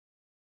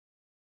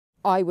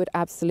I would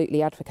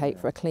absolutely advocate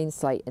for a clean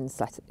slate in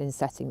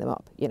setting them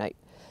up. You know,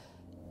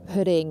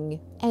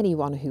 putting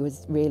anyone who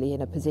is really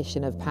in a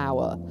position of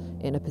power,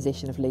 in a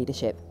position of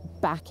leadership,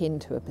 back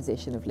into a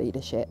position of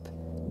leadership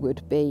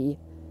would be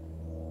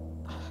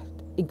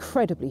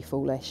incredibly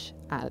foolish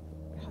and,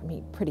 I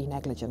mean, pretty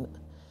negligent.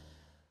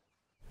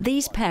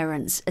 These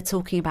parents are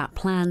talking about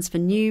plans for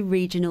new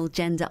regional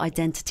gender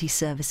identity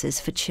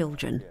services for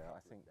children.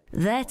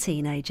 Their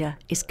teenager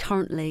is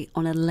currently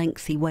on a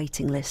lengthy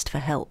waiting list for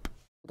help.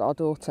 Our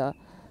daughter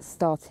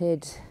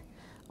started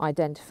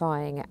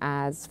identifying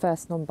as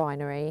first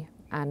non-binary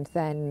and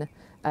then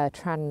a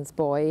trans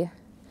boy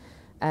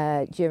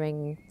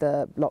during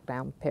the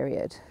lockdown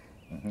period.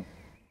 Mm-hmm.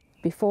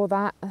 Before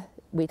that,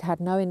 we'd had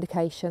no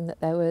indication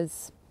that there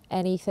was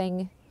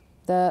anything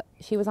that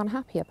she was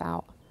unhappy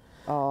about.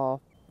 Our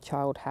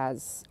child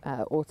has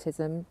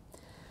autism,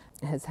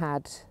 has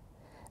had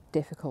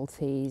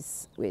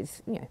difficulties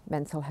with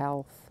mental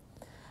health,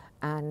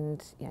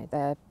 and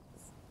they're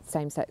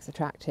same-sex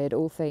attracted,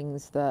 all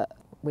things that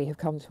we have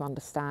come to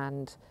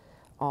understand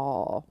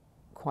are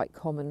quite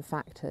common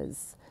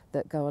factors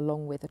that go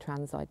along with a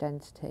trans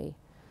identity.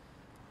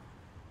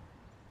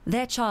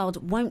 Their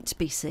child won't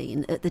be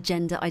seen at the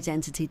Gender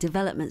Identity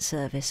Development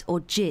Service,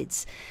 or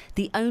GIDS,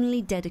 the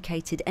only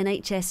dedicated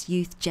NHS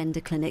youth gender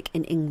clinic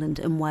in England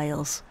and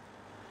Wales.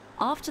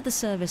 After the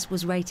service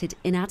was rated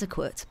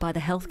inadequate by the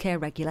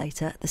healthcare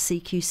regulator, the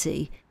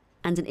CQC,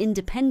 and an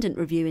independent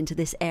review into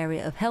this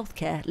area of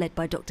healthcare led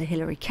by Dr.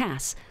 Hilary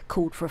Cass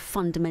called for a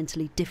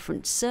fundamentally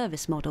different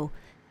service model,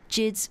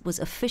 GIDS was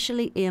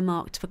officially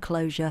earmarked for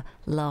closure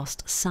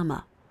last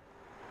summer.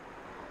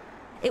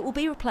 It will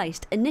be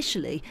replaced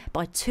initially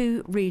by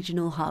 2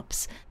 regional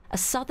hubs, a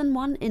southern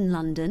one in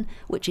London,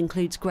 which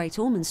includes Great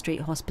Ormond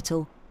Street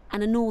Hospital,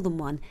 and a northern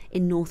one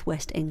in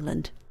northwest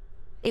England.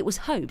 It was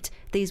hoped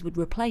these would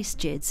replace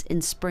GIDS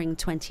in spring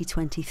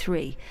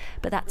 2023,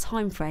 but that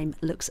timeframe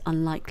looks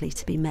unlikely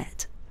to be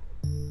met.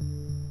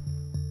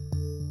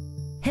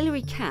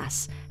 Hilary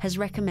Cass has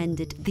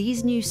recommended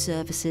these new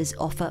services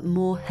offer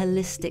more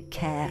holistic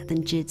care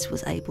than GIDS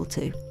was able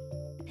to.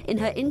 In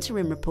her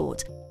interim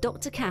report,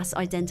 Dr. Cass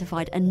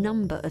identified a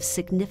number of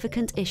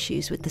significant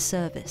issues with the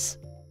service.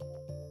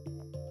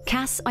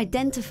 Cass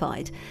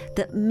identified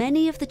that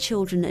many of the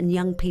children and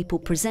young people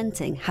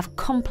presenting have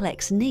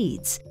complex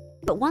needs,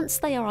 but once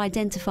they are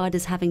identified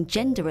as having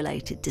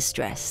gender-related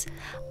distress,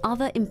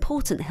 other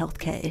important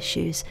healthcare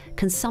issues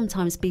can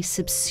sometimes be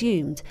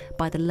subsumed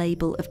by the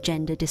label of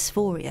gender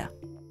dysphoria.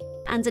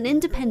 And an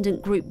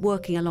independent group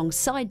working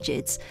alongside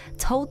GIDS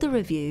told the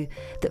review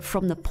that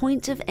from the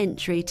point of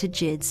entry to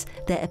GIDS,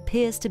 there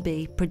appears to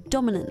be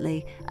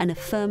predominantly an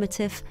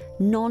affirmative,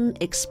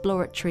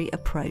 non-exploratory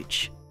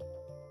approach.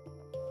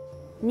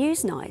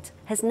 Newsnight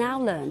has now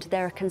learned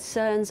there are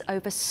concerns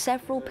over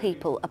several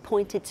people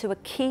appointed to a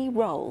key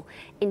role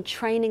in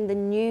training the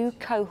new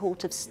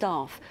cohort of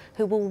staff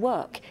who will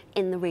work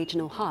in the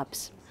regional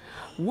hubs.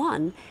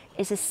 One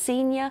is a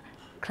senior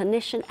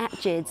clinician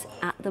at GIDS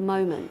at the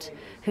moment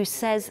who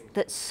says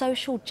that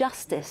social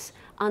justice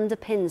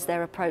underpins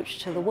their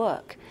approach to the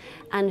work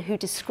and who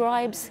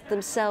describes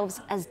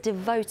themselves as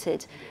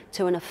devoted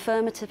to an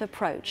affirmative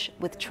approach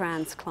with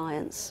trans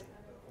clients.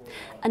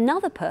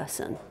 Another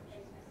person,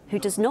 who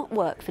does not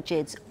work for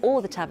GIDS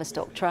or the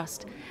Tavistock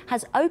Trust,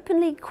 has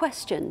openly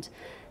questioned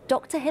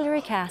Dr.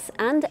 Hilary Cass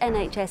and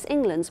NHS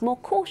England's more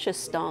cautious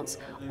stance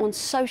on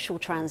social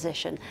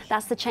transition.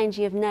 That's the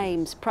changing of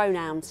names,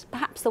 pronouns,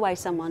 perhaps the way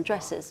someone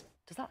dresses.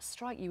 Does that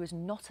strike you as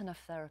not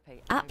enough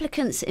therapy?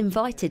 Applicants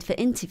invited for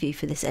interview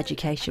for this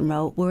education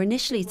role were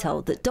initially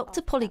told that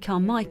Dr. Polly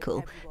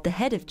Carmichael, the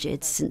head of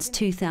GIDS since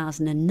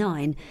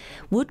 2009,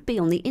 would be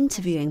on the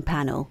interviewing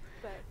panel.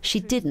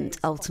 She didn't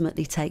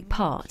ultimately take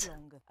part.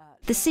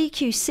 The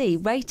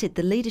CQC rated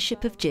the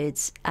leadership of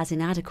GIDS as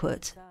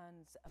inadequate.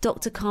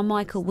 Dr.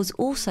 Carmichael was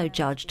also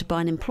judged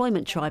by an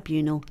employment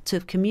tribunal to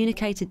have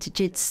communicated to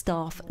GIDS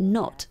staff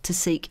not to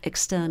seek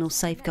external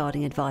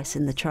safeguarding advice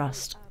in the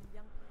trust.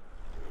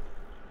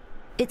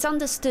 It's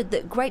understood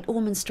that Great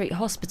Ormond Street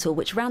Hospital,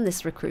 which ran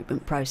this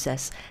recruitment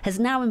process, has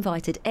now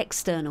invited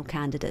external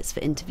candidates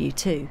for interview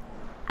too,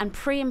 and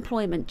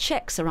pre-employment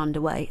checks are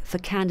underway for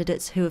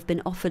candidates who have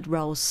been offered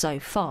roles so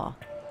far.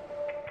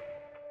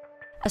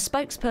 A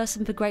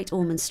spokesperson for Great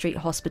Ormond Street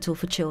Hospital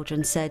for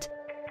Children said,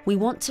 "We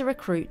want to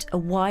recruit a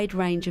wide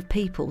range of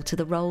people to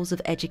the roles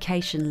of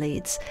education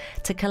leads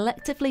to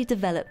collectively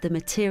develop the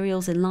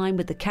materials in line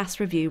with the Cass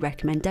Review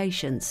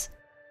recommendations.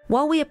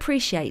 While we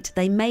appreciate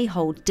they may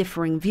hold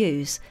differing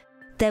views,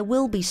 there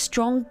will be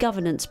strong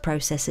governance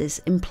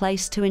processes in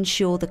place to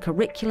ensure the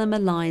curriculum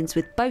aligns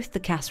with both the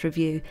Cass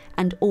Review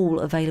and all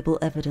available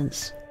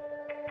evidence."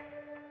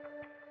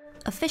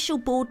 Official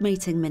board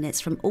meeting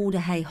minutes from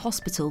Alderhay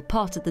Hospital,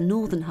 part of the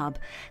Northern Hub,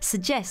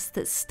 suggest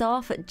that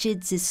staff at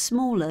GIDS's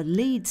smaller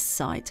Leeds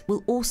site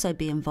will also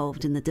be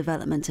involved in the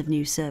development of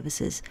new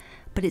services,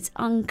 but it's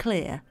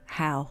unclear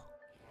how.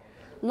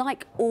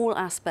 Like all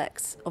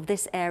aspects of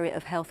this area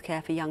of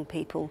healthcare for young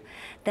people,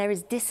 there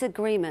is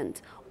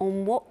disagreement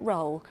on what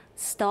role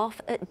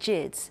staff at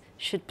GIDS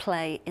should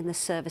play in the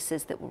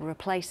services that will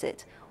replace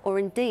it, or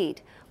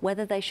indeed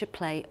whether they should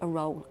play a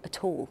role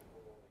at all.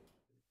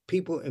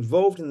 People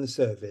involved in the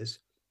service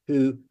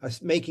who are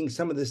making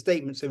some of the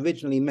statements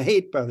originally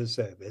made by the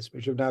service,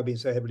 which have now been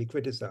so heavily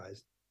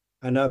criticised,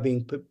 are now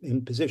being put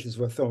in positions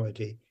of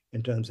authority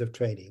in terms of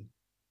training.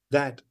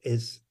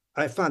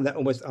 I find that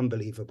almost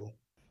unbelievable.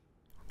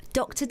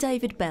 Dr.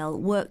 David Bell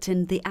worked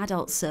in the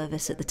adult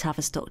service at the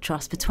Tavistock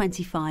Trust for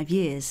 25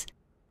 years.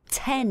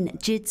 10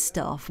 GIDS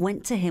staff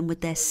went to him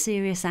with their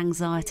serious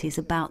anxieties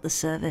about the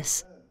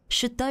service.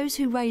 Should those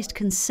who raised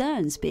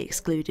concerns be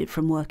excluded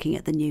from working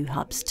at the new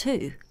hubs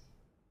too?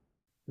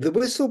 The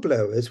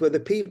whistleblowers were the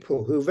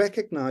people who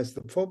recognised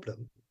the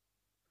problem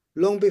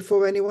long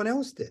before anyone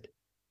else did.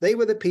 They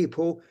were the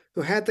people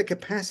who had the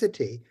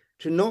capacity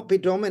to not be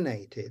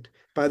dominated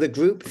by the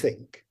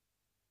groupthink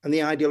and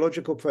the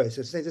ideological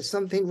process. There's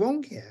something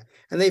wrong here,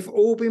 and they've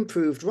all been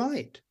proved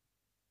right.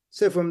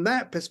 So from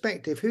that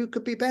perspective, who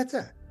could be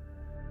better?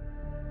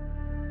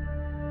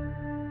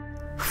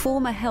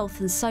 Former Health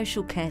and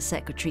Social Care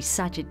Secretary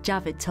Sajid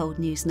Javid told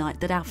Newsnight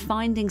that our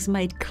findings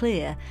made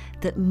clear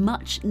that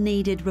much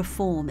needed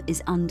reform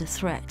is under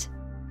threat.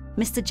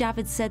 Mr.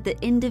 Javid said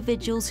that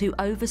individuals who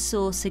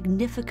oversaw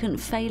significant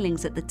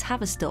failings at the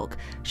Tavistock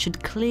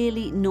should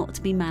clearly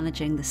not be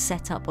managing the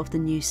setup of the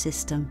new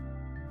system.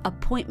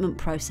 Appointment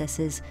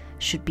processes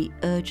should be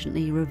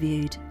urgently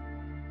reviewed.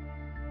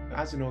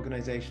 As an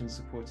organisation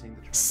supporting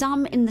the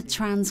Some in the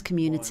trans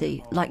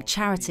community, like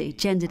charity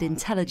Gendered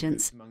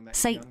Intelligence,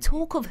 say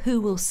talk of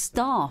who will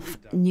staff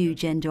new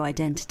gender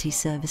identity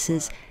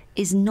services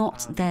is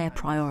not their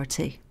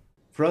priority.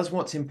 For us,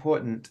 what's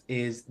important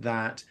is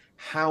that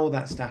how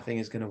that staffing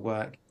is going to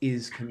work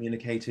is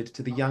communicated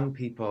to the young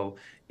people.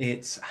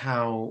 It's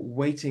how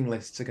waiting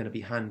lists are going to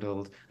be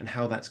handled and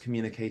how that's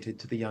communicated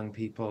to the young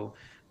people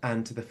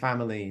and to the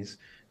families.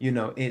 You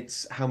know,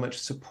 it's how much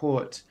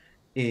support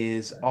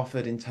is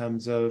offered in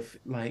terms of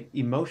like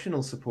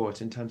emotional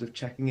support, in terms of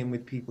checking in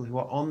with people who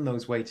are on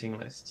those waiting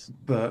lists.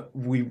 But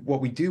what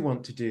we do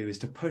want to do is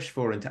to push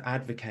for and to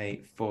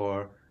advocate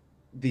for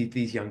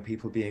these young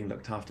people being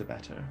looked after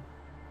better.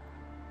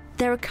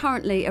 There are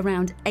currently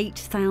around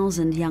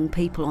 8,000 young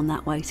people on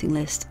that waiting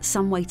list,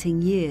 some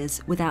waiting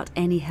years without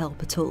any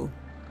help at all.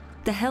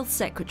 The Health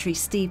Secretary,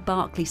 Steve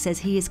Barclay, says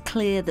he is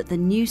clear that the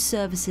new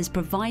services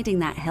providing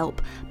that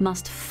help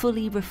must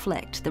fully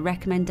reflect the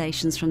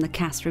recommendations from the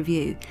CAS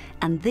review,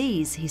 and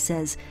these, he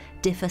says,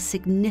 differ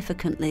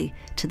significantly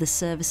to the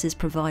services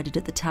provided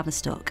at the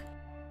Tavistock.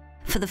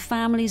 For the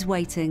families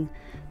waiting,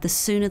 the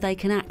sooner they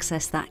can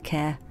access that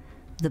care,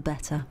 the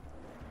better.